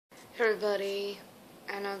Everybody,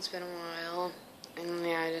 I know it's been a while, and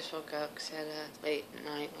yeah, I just woke up because I had a late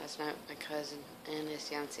night last night with my cousin and his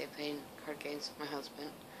fiance playing card games with my husband.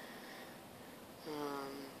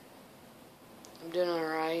 I'm doing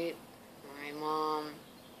alright. My mom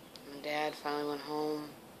and dad finally went home.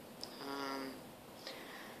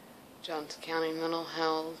 Johnson County Mental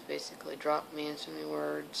Health basically dropped me in so many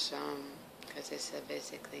words because they said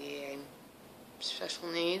basically I'm special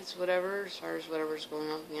needs, whatever, as far as whatever's going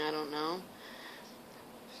on with me, I don't know.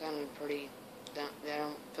 Sounded pretty, I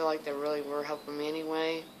don't feel like they really were helping me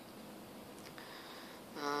anyway.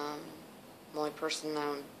 The only person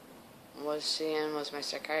I was seeing was my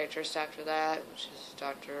psychiatrist after that, which is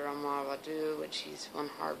Dr. Vieos, which he's one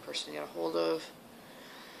hard person to get a hold of.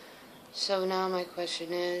 So now my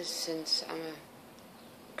question is, since I'm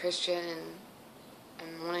a Christian and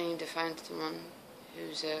I'm wanting to find someone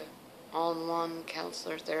who's a all-in-one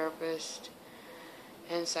counselor, therapist,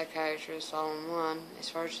 and psychiatrist all-in-one, as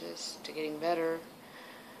far as this to getting better,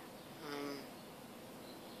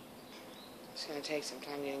 it's going to take some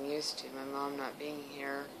time getting used to my mom not being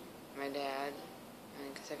here, my dad,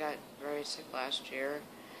 and because I got very sick last year,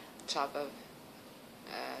 on top of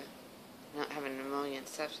not having pneumonia and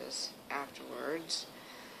sepsis afterwards,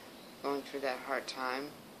 going through that hard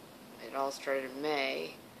time. It all started in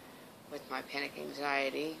May with my panic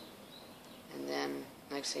anxiety, and then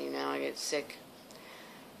next thing you know I get sick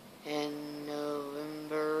in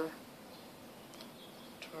November,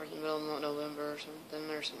 toward the middle of November or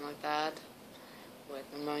something like that, with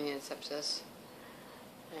pneumonia and sepsis,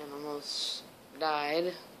 and almost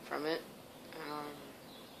died from it.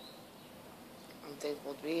 I'm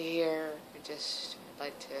thankful to be here. I'd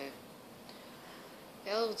like to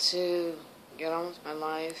be able to get on with my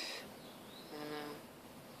life in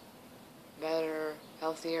a better,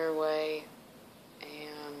 healthier way,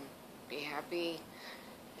 and be happy,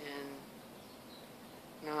 and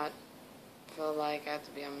not feel like I have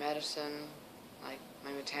to be on medicine, like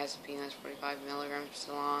my mirtazapine is 45 milligrams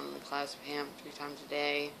still on, the clozapam 3 times a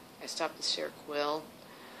day. I stopped the Seroquel.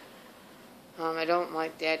 I don't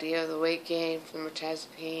like the idea of the weight gain from the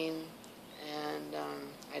mirtazapine, and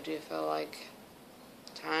I do feel like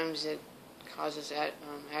at times it causes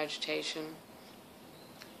agitation,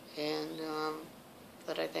 and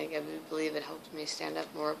but I do believe it helped me stand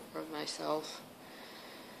up more for myself,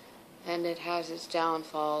 and it has its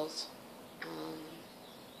downfalls.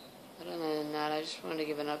 But other than that, I just wanted to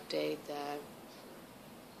give an update that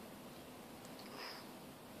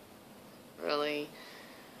really,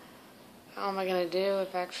 how am I going to do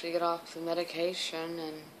if I actually get off the medication,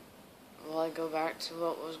 and will I go back to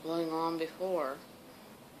what was going on before?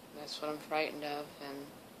 That's what I'm frightened of, and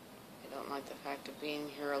I don't like the fact of being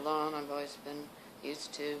here alone. I've always been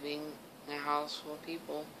used to being in a house full of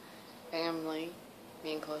people, family,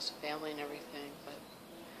 being close to family and everything, but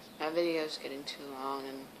my video's getting too long,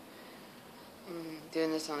 and I'm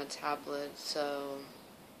doing this on a tablet, so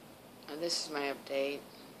this is my update,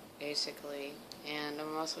 basically. And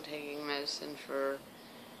I'm also taking medicine for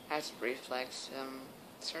acid reflux.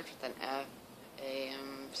 It starts with an F,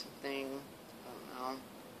 something, I don't know.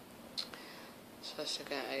 It's supposed to,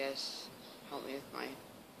 I guess, help me with my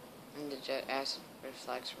indigest acid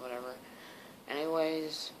reflux or whatever.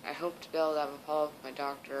 Anyways, I hope to be able to have a follow-up with my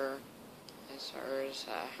doctor as far as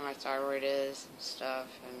how my thyroid is and stuff,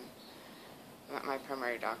 and my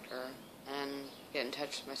primary doctor, and get in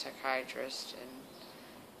touch with my psychiatrist and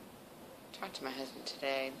talk to my husband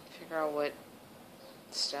today, figure out what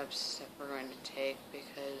steps that we're going to take,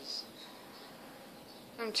 because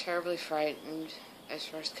I'm terribly frightened as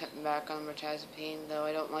far as cutting back on mirtazapine, though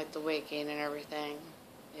I don't like the weight gain and everything.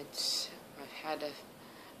 I've had to,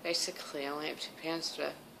 basically, I only have 2 pants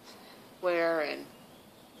to wear, and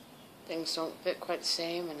things don't fit quite the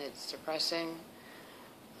same, and it's depressing.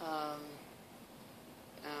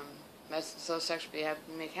 Medicine's so sexually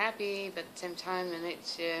make happy, but at the same time it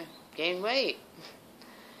makes you gain weight.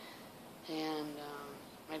 And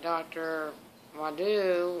my doctor,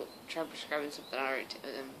 Wadu, tried prescribing something I already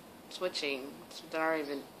switching something I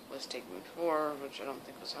already was taking before, which I don't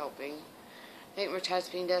think was helping. I think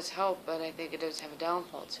mirtazapine does help, but I think it does have a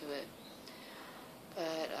downfall to it.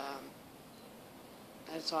 But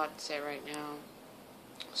that's all I have to say right now.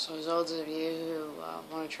 So as those of you who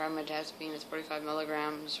want to try mirtazapine, it's 45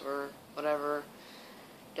 milligrams or whatever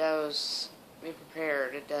dose, be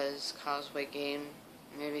prepared. It does cause weight gain,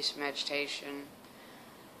 maybe some agitation,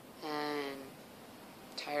 and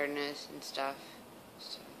tiredness and stuff.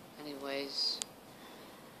 So anyways,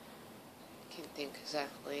 I can't think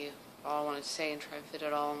exactly all I want to say and try to fit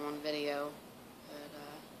it all in one video. But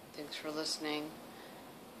thanks for listening.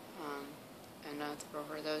 And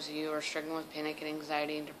for those of you who are struggling with panic and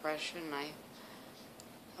anxiety and depression,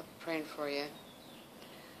 I'm praying for you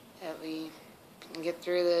that we can get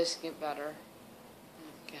through this and get better.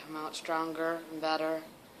 Come out stronger and better,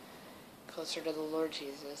 closer to the Lord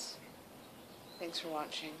Jesus. Thanks for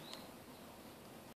watching.